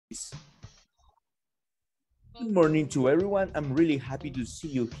Good morning to everyone. I'm really happy to see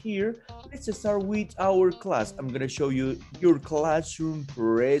you here. Let's start with our class. I'm gonna show you your classroom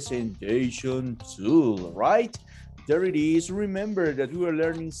presentation tool, right? There it is. Remember that we are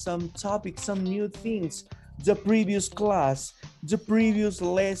learning some topics, some new things. The previous class, the previous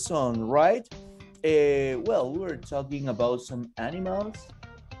lesson, right? Well, we were talking about some animals.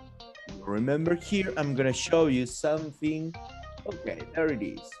 Remember here, I'm gonna show you something. Okay, there it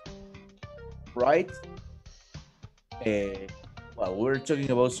is, right? Well, we're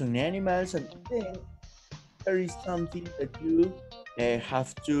talking about some animals, and then there is something that you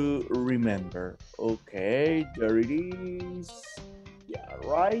have to remember. Okay, there it is. Yeah,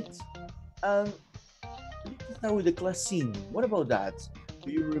 right. And let's start with the class singing. What about that?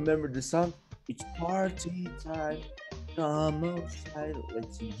 Do you remember the song? It's party time. Come outside,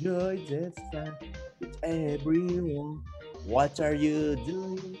 let's enjoy the fun with everyone. What are you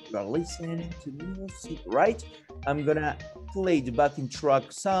doing? You're listening to music, right? I'm gonna play the backing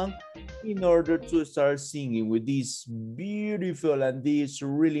track song in order to start singing with this beautiful and this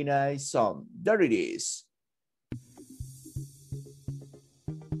really nice song. There it is.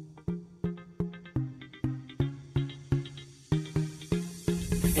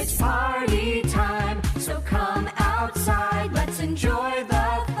 It's party time, so come outside. Let's enjoy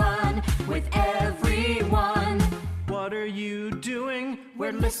the fun with everyone. What are you doing?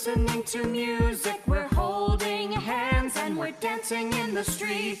 We're listening to music. We're holding hands and we're dancing in the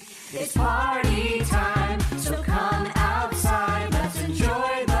street. It's party time, so come outside. Let's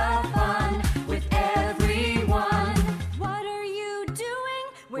enjoy the fun with everyone. What are you doing?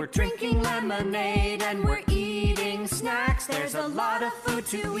 We're drinking lemonade and we're eating snacks. There's a lot of food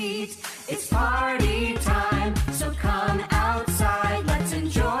to eat. It's party time, so come outside. Let's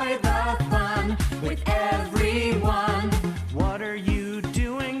enjoy the fun with everyone. What are you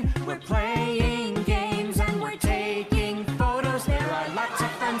doing? We're playing games and we're taking photos. There are lots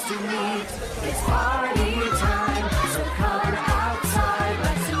of friends to meet. It's party time, so come outside.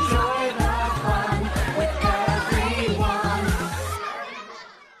 Let's enjoy the fun with everyone.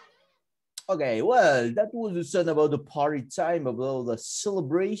 Okay, well, that was the song about the party time, about the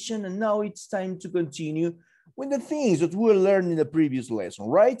celebration, and now it's time to continue with the things that we learned in the previous lesson,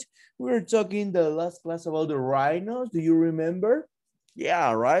 right? We were talking the last class about the rhinos. Do you remember?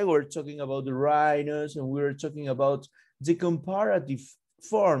 Yeah, right. We're talking about the rhinos, and we were talking about the comparative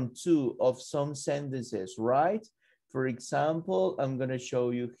form too of some sentences, right? For example, I'm gonna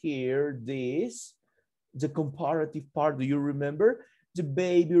show you here this, the comparative part. Do you remember? The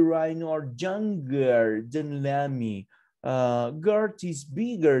baby rhino are younger than Lammy. Gert is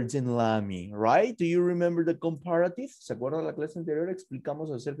bigger than Lammy, right? Do you remember the comparative? ¿Se acuerdan la clase anterior? Explicamos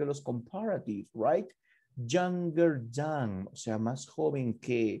acerca de los comparative, right? Younger than, o sea, más joven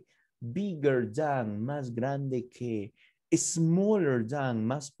que. Bigger than, más grande que. Smaller than,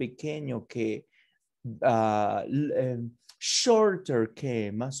 más pequeño que. Shorter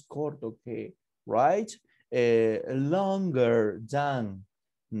que, más corto que, right? Longer than,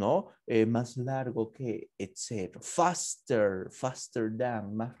 ¿no? Más largo que, etc. Faster, faster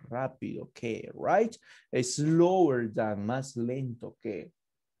than, más rápido que, right? Slower than, más lento que.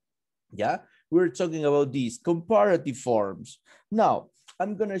 Yeah, we're talking about these comparative forms. Now,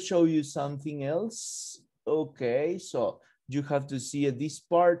 I'm gonna show you something else. Okay, so you have to see at this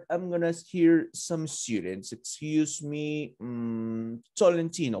part. I'm gonna hear some students. Excuse me,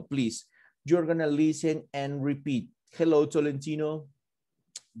 Tolentino, please. You're gonna listen and repeat. Hello, Tolentino.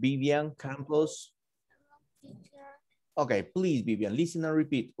 Vivian Campos. Okay, please, Vivian, listen and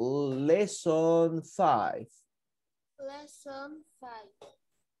repeat. Lesson 5. Lesson 5.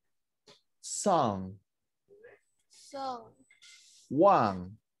 Song. Song.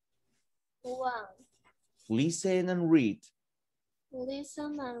 1. 1. Listen and read.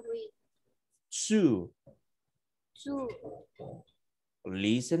 Listen and read. 2. 2.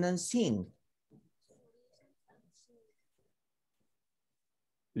 Listen and sing.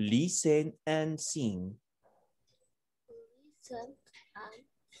 Listen and sing. Listen and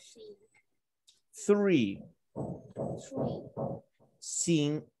sing. 3. 3.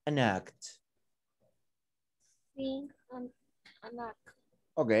 Sing and act. Sing and act.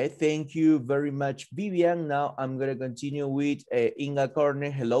 Okay, thank you very much, Vivian. Now I'm going to continue with Inga Corner.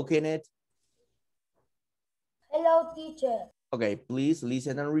 Hello, Kenneth. Hello, teacher. Okay, please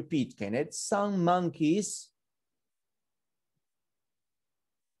listen and repeat, Kenneth. Some monkeys.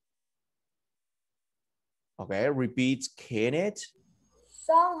 Okay, repeat, Kenneth.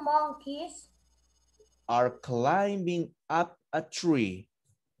 Some monkeys are climbing up a tree.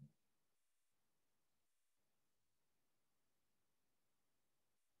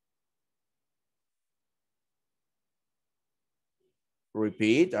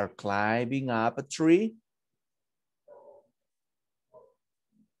 Repeat, are climbing up a tree.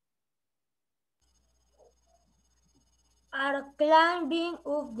 Are climbing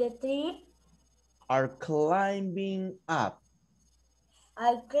up the tree. Are climbing up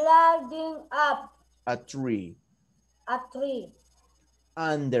Are climbing up a tree. a tree.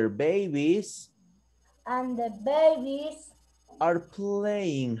 And their babies And the babies are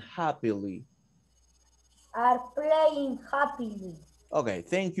playing happily. are playing happily. Okay,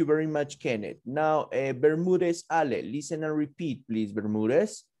 thank you very much, Kenneth. Now, Bermudez Ale, listen and repeat, please,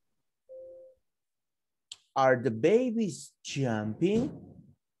 Bermudez. Are the babies jumping?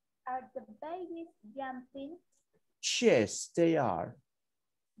 Are the babies jumping? Yes, they are.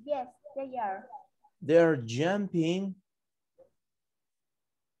 Yes, they are. They're jumping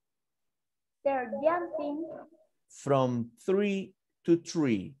They're jumping from 3 to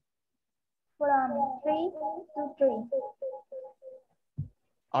 3. from tree to tree.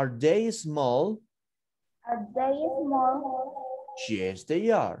 Are they small? Are they small? Yes, they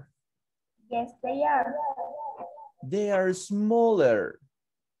are. Yes, they are. They are smaller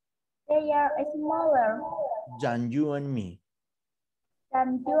They are smaller than you and me.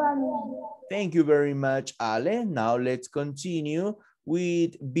 than you and me. Thank you very much, Ale. Now let's continue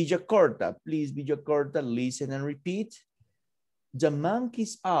with Villacorta. Please, Villacorta, listen and repeat. The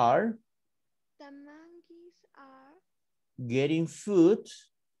monkeys are getting food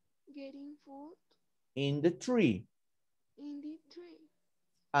in the tree.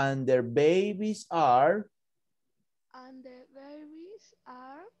 And their babies are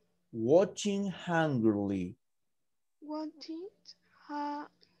watching hungrily.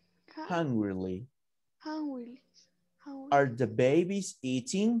 Hungrily. Are the babies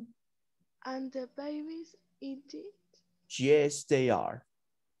eating? Yes, they are.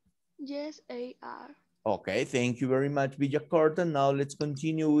 Okay, thank you very much, Villacorta. Now let's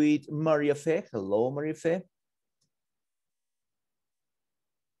continue with Maria Fe. Hello, Maria Fe.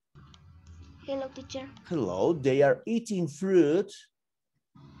 Hello, teacher. Hello, they are eating fruit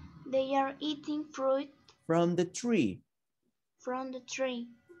They are eating fruit from the tree. from the tree.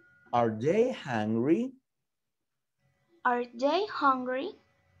 Are they hungry? Are they hungry?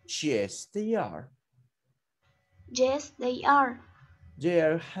 Yes, they are. Yes, they are. They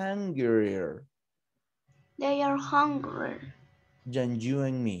are hungrier They are hungrier than you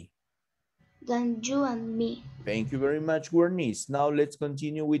and me. than you and me. Thank you very much, Guernice. Now let's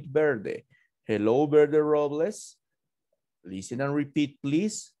continue with Verde. Hello, Verde Robles. Listen and repeat,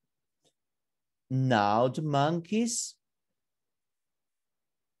 please. Now the monkeys.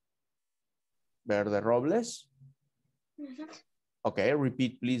 Verde Robles. Okay,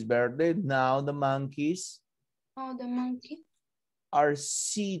 repeat, please, Verde. Now the monkeys Now the monkey are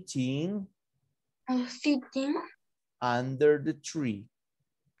sitting are sitting under the tree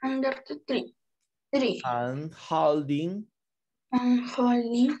under the tree and holding and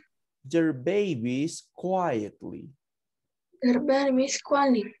holding their babies quietly. their babies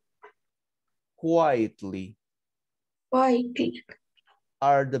quietly.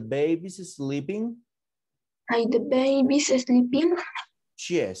 Are the babies sleeping? Are the babies sleeping?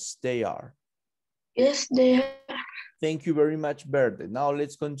 Yes, they are. Yes, they are. Thank you very much, Verde. Now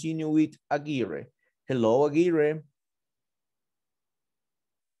let's continue with Aguirre. Hello, Aguirre.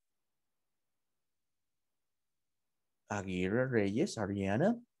 Aguirre, Reyes,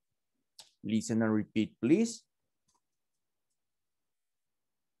 Ariana. Listen and repeat, please.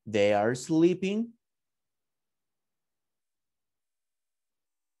 They are sleeping.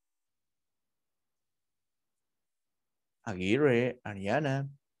 Aguirre, Ariana.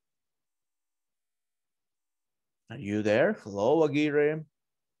 Are you there? Hello, Aguirre.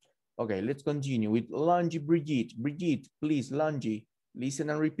 Okay, let's continue with Langi Brigitte. Brigitte, please, Langi, listen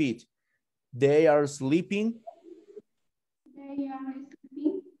and repeat. They are sleeping. They are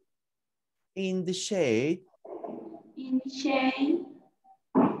sleeping In the shade. in the shade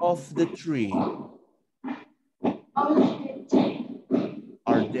Of the tree. of the tree.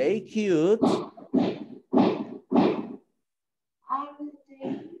 Are they cute?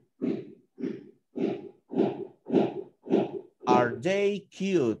 Are they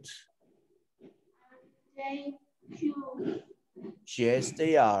cute? They cute. Yes,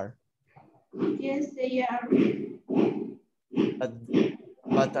 they are. Yes, they are.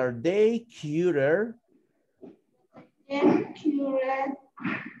 But are they cuter They're cute.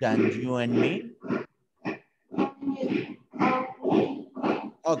 than you and me?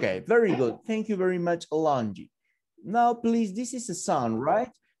 Okay, very good. Thank you very much, Alonji. Now, please, this is a sun, right?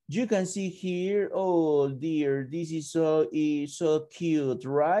 You can see here, oh dear, this is so cute,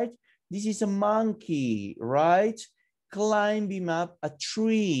 right? This is a monkey, right? climbing up a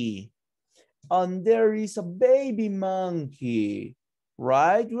tree. And there is a baby monkey,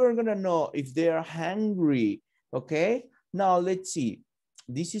 right? We're gonna know if they are hungry, okay? Now let's see.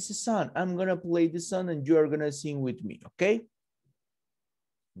 This is a song. I'm gonna play the song and you are gonna sing with me, okay?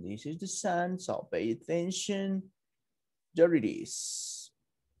 This is the song, so pay attention. There it is.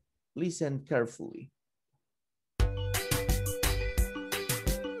 Listen carefully.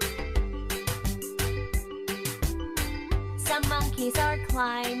 Some monkeys are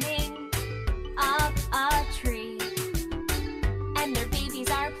climbing up a tree, and their babies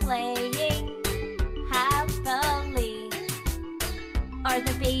are playing happily. Are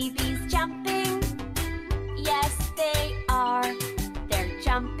the babies jumping? Yes, they are. They're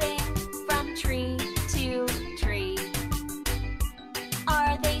jumping from tree to tree.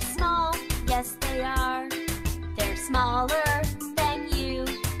 Are they small? Yes, they are. They're smaller than you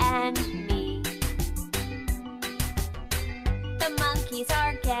and me. The monkeys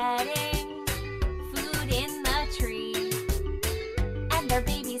are getting food in the tree, and their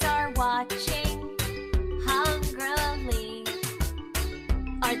babies are watching hungrily.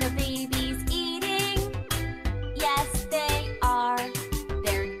 Are the babies eating? Yes, they are.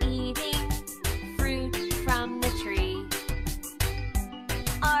 They're eating fruit from the tree.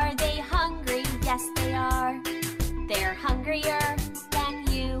 Are they hungry? Yes, they are. They're hungrier than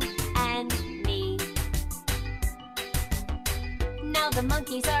you and me. Now the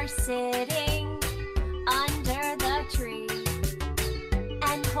monkeys are sitting under the tree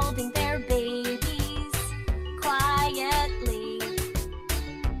and holding their babies quietly.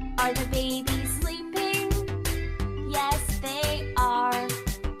 Are the babies sleeping? Yes, they are.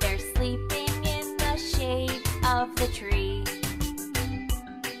 They're sleeping in the shade of the tree.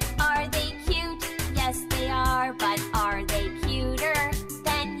 Are they cute? Yes, they are. But are they cuter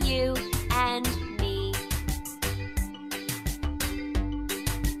than you and me?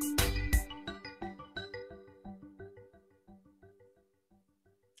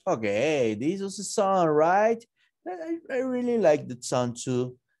 Okay, this was a song, right? I really like that song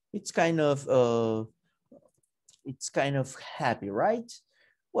too. It's kind of happy, right?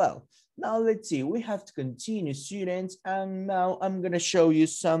 Well, now let's see. We have to continue, students, and now I'm gonna show you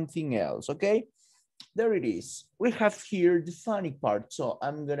something else, okay? There it is. We have here the funny part. So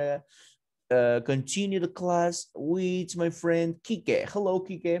I'm gonna continue the class with my friend Kike. Hello,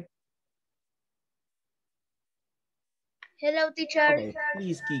 Kike. Hello, teacher. Okay,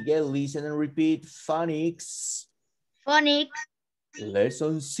 please, Kike, listen and repeat. Phonics. Phonics,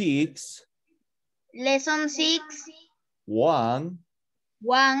 Lesson 6. lesson 6, 1.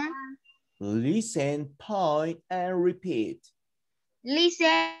 1. Listen, point, and repeat.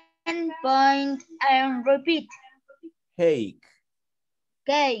 Listen, point, and repeat. Cake.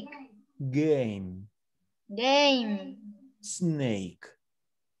 Cake, Game. game, Snake.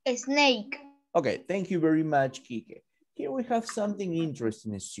 snake. Okay, thank you very much, Kike. Here we have something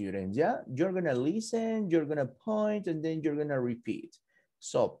interesting, students, yeah? You're gonna listen, you're gonna point, and then you're gonna repeat.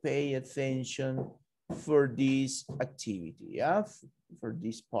 So pay attention for this activity, yeah? For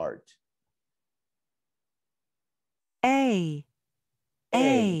this part. A.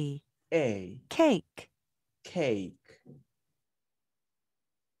 A. Cake. Cake.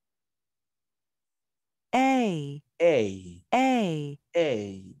 A.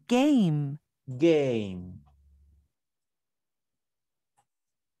 Game. Game.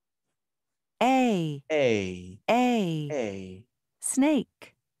 A.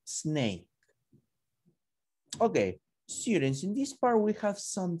 Snake. Snake. Okay, students, in this part we have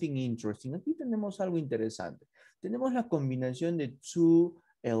something interesting. Aquí tenemos algo interesante. Tenemos la combinación de two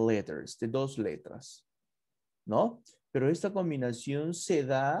letters, de dos letras, ¿no? Pero esta combinación se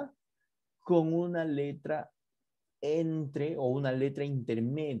da con una letra entre o una letra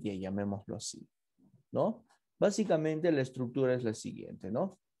intermedia, llamémoslo así, ¿no? Básicamente la estructura es la siguiente,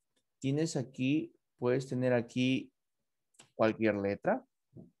 ¿no? Tienes aquí, puedes tener aquí cualquier letra.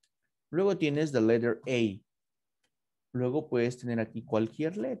 Luego tienes the letter A. Luego puedes tener aquí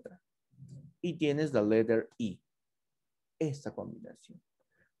cualquier letra. Y tienes the letter E. Esta combinación.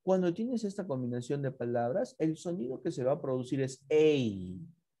 Cuando tienes esta combinación de palabras, el sonido que se va a producir es A.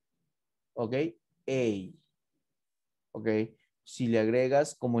 ¿Ok? A. ¿Ok? Si le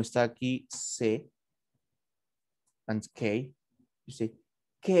agregas, como está aquí, C and K, dice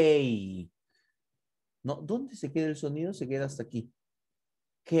cake. ¿No? ¿Dónde se queda el sonido? Se queda hasta aquí.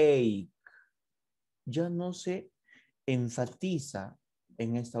 Cake. Ya no se enfatiza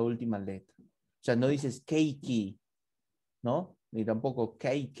en esta última letra. O sea, no dices cakey, ¿no? Ni tampoco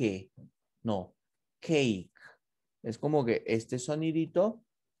cake. No, cake. Es como que este sonidito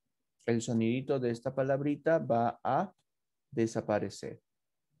El sonidito de esta palabrita va a desaparecer.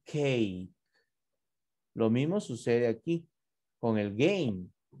 Cake. Lo mismo sucede aquí con el game,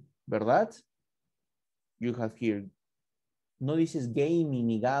 ¿verdad? You have here. No dices gaming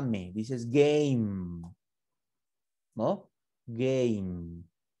ni game, dices game. ¿No? Game.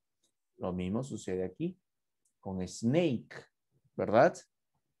 Lo mismo sucede aquí con snake, ¿verdad?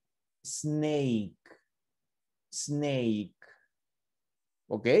 Snake. Snake.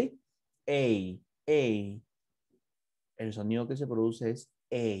 ¿Ok? A. El sonido que se produce es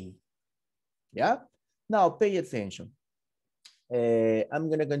A. ¿Ya? Now, pay attention. I'm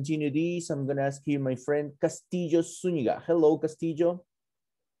going to continue this. I'm going to ask you my friend Castillo Zúñiga. Hello, Castillo.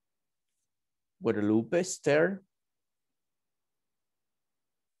 Guadalupe, Esther.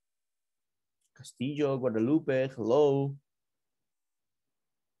 Castillo, Guadalupe, hello.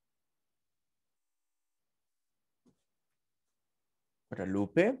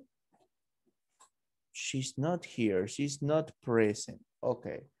 Guadalupe? She's not here. She's not present.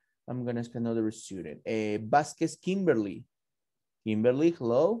 Okay. I'm going to ask another student. Vasquez Kimberly. Kimberly,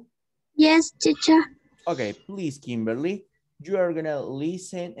 hello? Yes, teacher. Okay, please, Kimberly. You are going to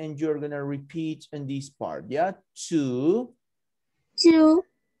listen and you're going to repeat in this part, yeah? To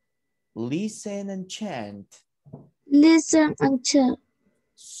listen and chant. Listen and chant.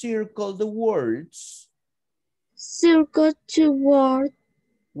 Circle the words Circle to word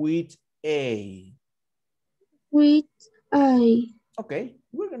with A. with I. Okay,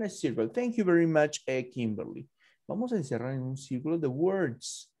 we're going to circle. Thank you very much, Kimberly. Vamos a encerrar en un círculo de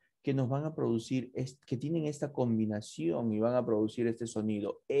words que nos van a producir, que tienen esta combinación y van a producir este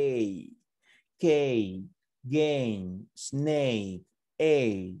sonido. A, K, game, snake,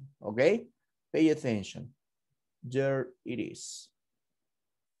 A. Okay, pay attention. There it is.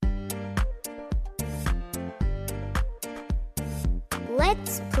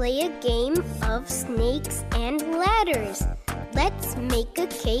 Let's play a game of snakes and ladders. Let's make a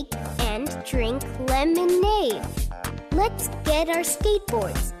cake and drink lemonade. Let's get our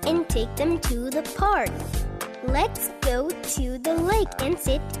skateboards and take them to the park. Let's go to the lake and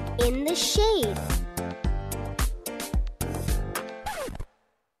sit in the shade.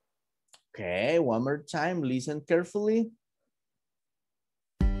 Okay, one more time. Listen carefully.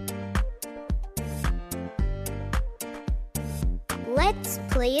 Let's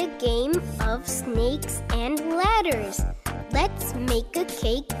play a game of snakes and ladders. Let's make a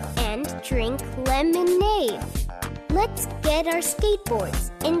cake and drink lemonade. Let's get our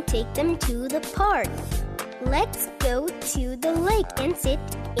skateboards and take them to the park. Let's go to the lake and sit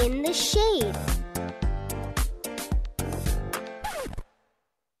in the shade.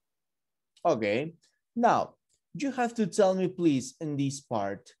 Okay, now you have to tell me, please, in this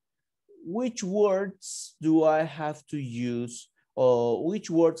part, which words do I have to use or which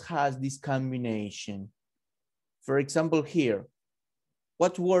words has this combination? For example, here,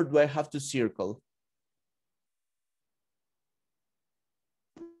 what word do I have to circle?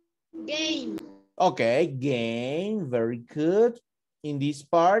 Game. Okay, game, very good. In this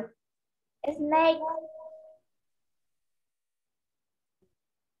part, Snake.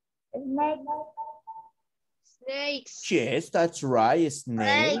 Snake. Snakes. yes, that's right,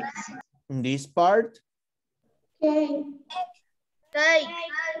 snake. In this part, Cake. Cake.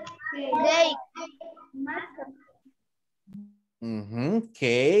 Cake.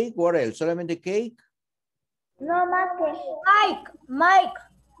 cake, what else? Solamente cake. No más que Mike.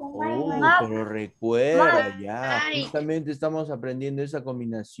 Oh, pero recuerda ya, Mike. justamente estamos aprendiendo esa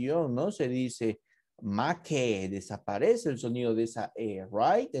combinación, ¿no? Se dice make, desaparece el sonido de esa E,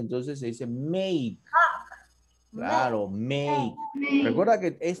 right? Entonces se dice make. Claro, make. Recuerda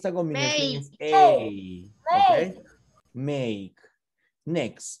que esta combinación es A, ¿ok? Make.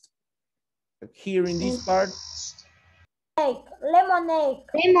 Next. Here in this part. Lemonade.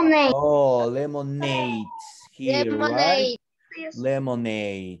 Oh, lemonade. Here, Lemonade. right?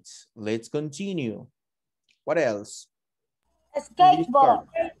 Lemonade. Let's continue. What else? Skateboard.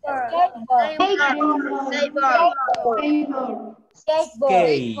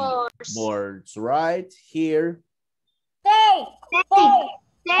 Skateboards, right? Here.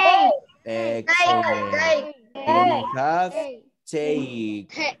 Excellent. Here we have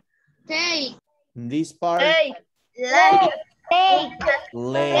take. In this part,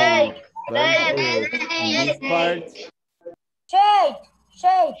 leg. Very good. In this part,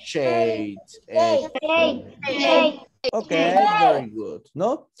 shade. Excellent. Okay, very good.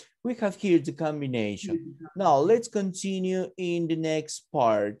 No, we have here the combination. Now let's continue in the next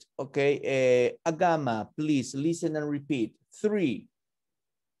part. Okay, Agama, please listen and repeat. 3.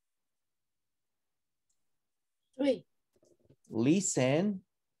 Listen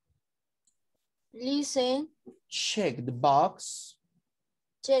Listen. Check the box.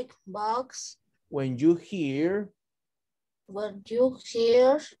 Check box. When you hear When you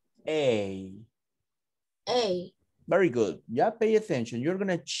hear A. A. Very good. Yeah, pay attention. You're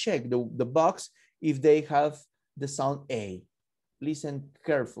gonna check the box if they have the sound A. Listen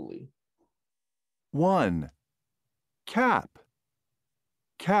carefully. 1. Cap.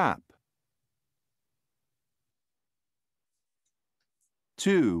 Cap.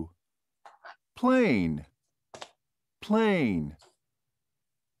 2. Plane. Plane.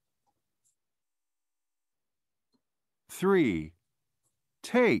 3.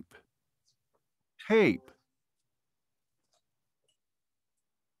 Tape. Tape.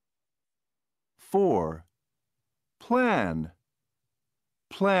 4. Plan.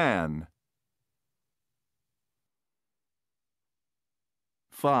 Plan.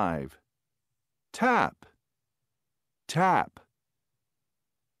 5. Tap. Tap.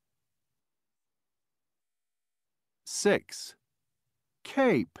 6.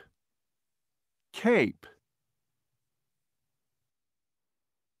 Cape. Cape.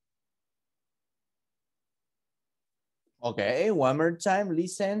 Okay, one more time,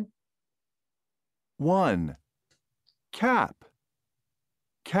 listen. 1. Cap.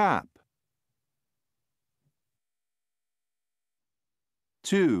 Cap.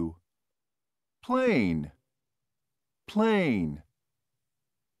 2. Plane. Plane.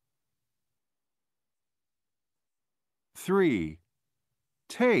 3.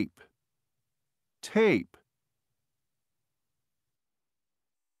 Tape. Tape.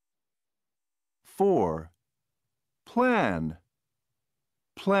 4. Plan.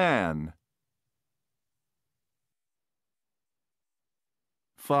 Plan.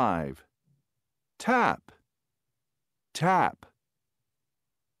 5. Tap. Tap.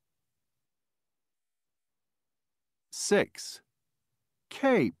 6.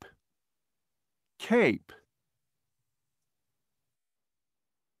 Cape. Cape.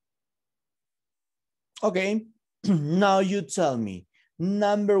 Okay, now you tell me.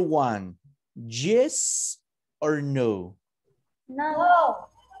 Number 1, yes or no? No.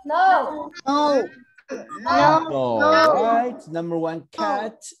 No. No. No, right? Number 1,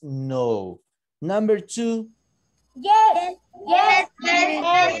 cat, no. Number 2, Yes. Yes.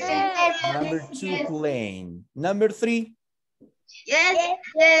 number 2, plane. Number 3, Yes.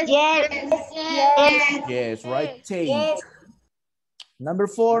 Yes. Yes. yes, right? Tape. Yes. Number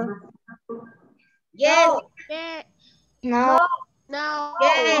 4, Yes. No. No.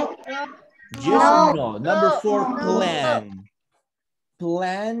 yes or no? Number 4, plan.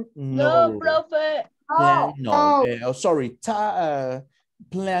 Plan, no. Plan, no. Oh, sorry.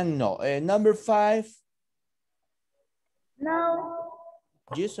 Plan, no. Number 5, No.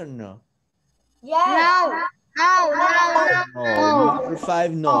 yes or no? Yes. No. Number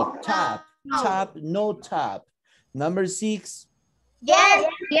 5, no. Tap. Tap, no tap. Number 6, Yes.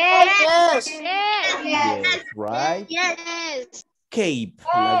 Yes. yes, right? Yes. Cape,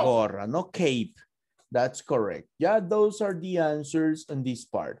 la gorra, no cape. That's correct. Yeah, those are the answers on this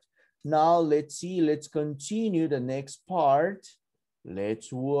part. Now let's see, let's continue the next part.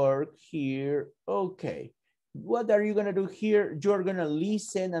 Let's work here. Okay. What are you gonna do here? You're gonna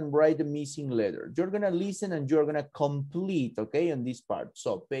listen and write the missing letter. You're gonna listen and you're gonna complete, okay, on this part.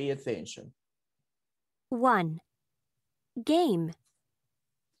 So pay attention. 1. Game.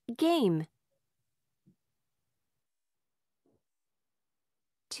 Game.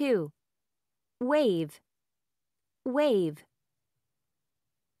 2. Wave. Wave.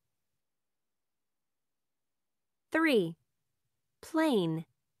 3. Plane.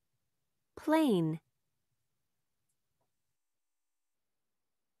 Plane.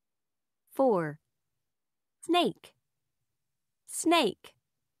 4. Snake. Snake.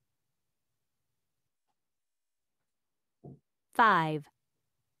 5.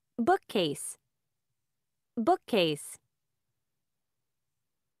 Bookcase. Bookcase.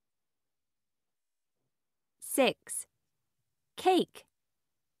 6. Cake.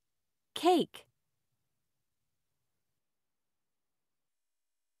 Cake.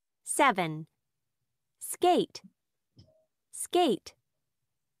 7. Skate. Skate.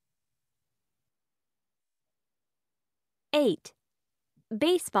 8.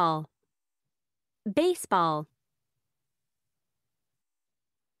 Baseball. Baseball.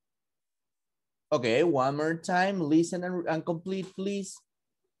 Okay, one more time. Listen and complete, please.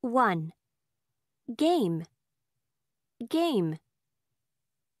 1. Game. Game.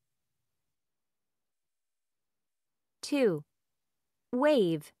 2.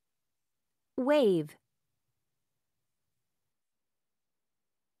 Wave. Wave.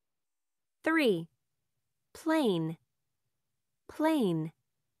 3. Plane. Plane.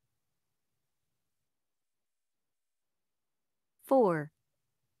 4.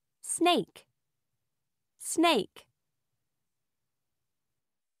 Snake, snake.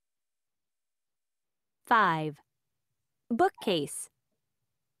 5. Bookcase,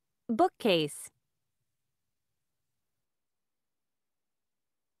 bookcase.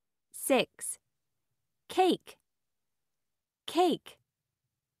 6. Cake, cake.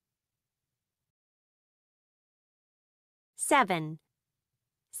 7.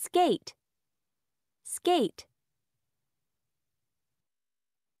 Skate, skate.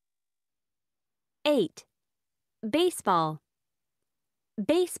 8. Baseball,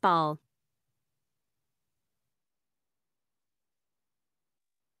 baseball.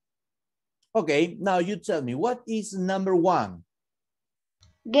 'Okay, now you tell me, what is number 1?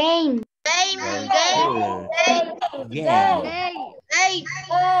 Game. Very good. Game.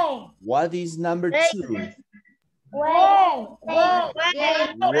 What is number 2? Wave.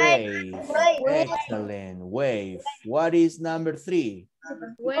 Excellent. Wave. What is number 3?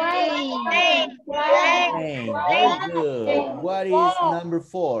 Train. Very good. What is number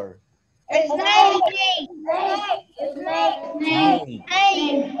 4? Snake.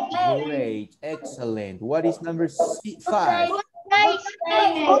 Great. Excellent. What is number 5?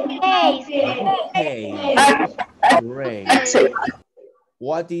 Okay. Great.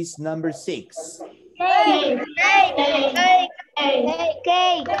 What is number 6? Cake.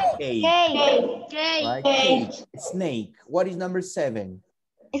 Right? Cake. Snake. What is number 7?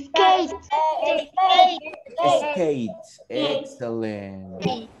 Skate.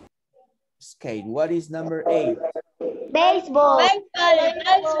 Excellent. Skate. What is number 8? Baseball.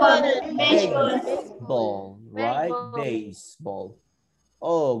 Baseball. Right? Baseball.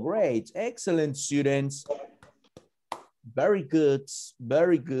 Oh, great. Excellent, students. Very good.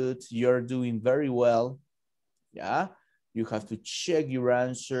 Very good. You're doing very well. Yeah. You have to check your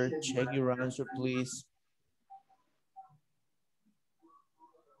answer. Check your answer, please.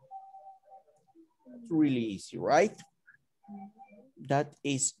 It's really easy, right? That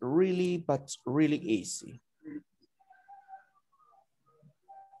is really, but really easy.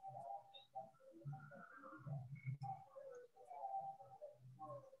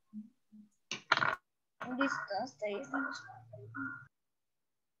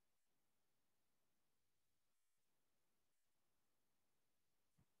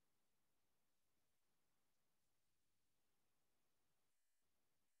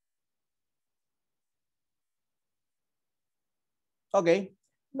 Okay,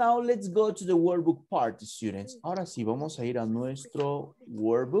 now let's go to the workbook part, students. Ahora sí, vamos a ir a nuestro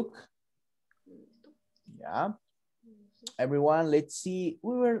workbook. Yeah. Everyone, let's see.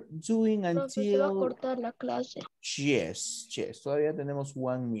 We were doing until... Yes, yes. Todavía tenemos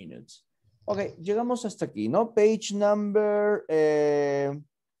 1 minute. Ok, llegamos hasta aquí, ¿no? Page number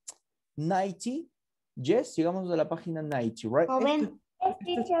 90. Yes, llegamos a la página 90, right?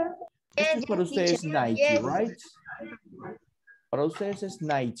 Este es para ustedes 90, right? Para ustedes es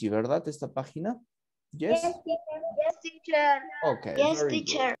 90, ¿verdad? Esta página. Yes? Yes, teacher. Okay, very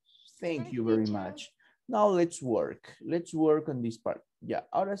good. Thank you very much. Now let's work. Let's work on this part. Ya,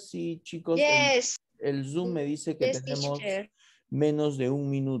 ahora sí, chicos. Yes. El Zoom me dice que Yes, tenemos teacher. menos de 1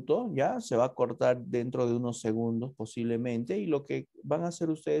 minuto, ya. Se va a cortar dentro de unos segundos posiblemente. Y lo que van a hacer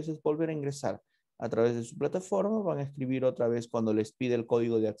ustedes es volver a ingresar a través de su plataforma. Van a escribir otra vez cuando les pide el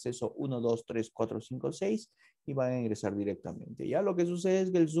código de acceso 1, 2, 3, 4, 5, 6 y van a ingresar directamente. Ya lo que sucede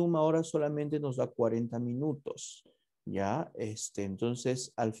es que el Zoom ahora solamente nos da 40 minutos. Ya,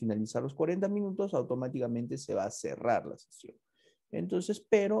 entonces al finalizar los 40 minutos automáticamente se va a cerrar la sesión. Entonces,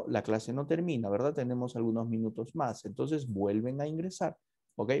 pero la clase no termina, ¿verdad? Tenemos algunos minutos más. Entonces vuelven a ingresar,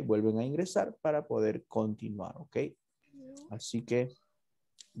 ¿ok? Vuelven a ingresar para poder continuar, ¿ok? Así que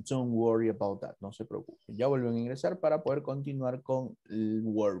don't worry about that, no se preocupen. Ya vuelven a ingresar para poder continuar con el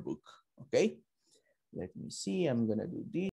workbook, ¿ok? Let me see, I'm gonna do this.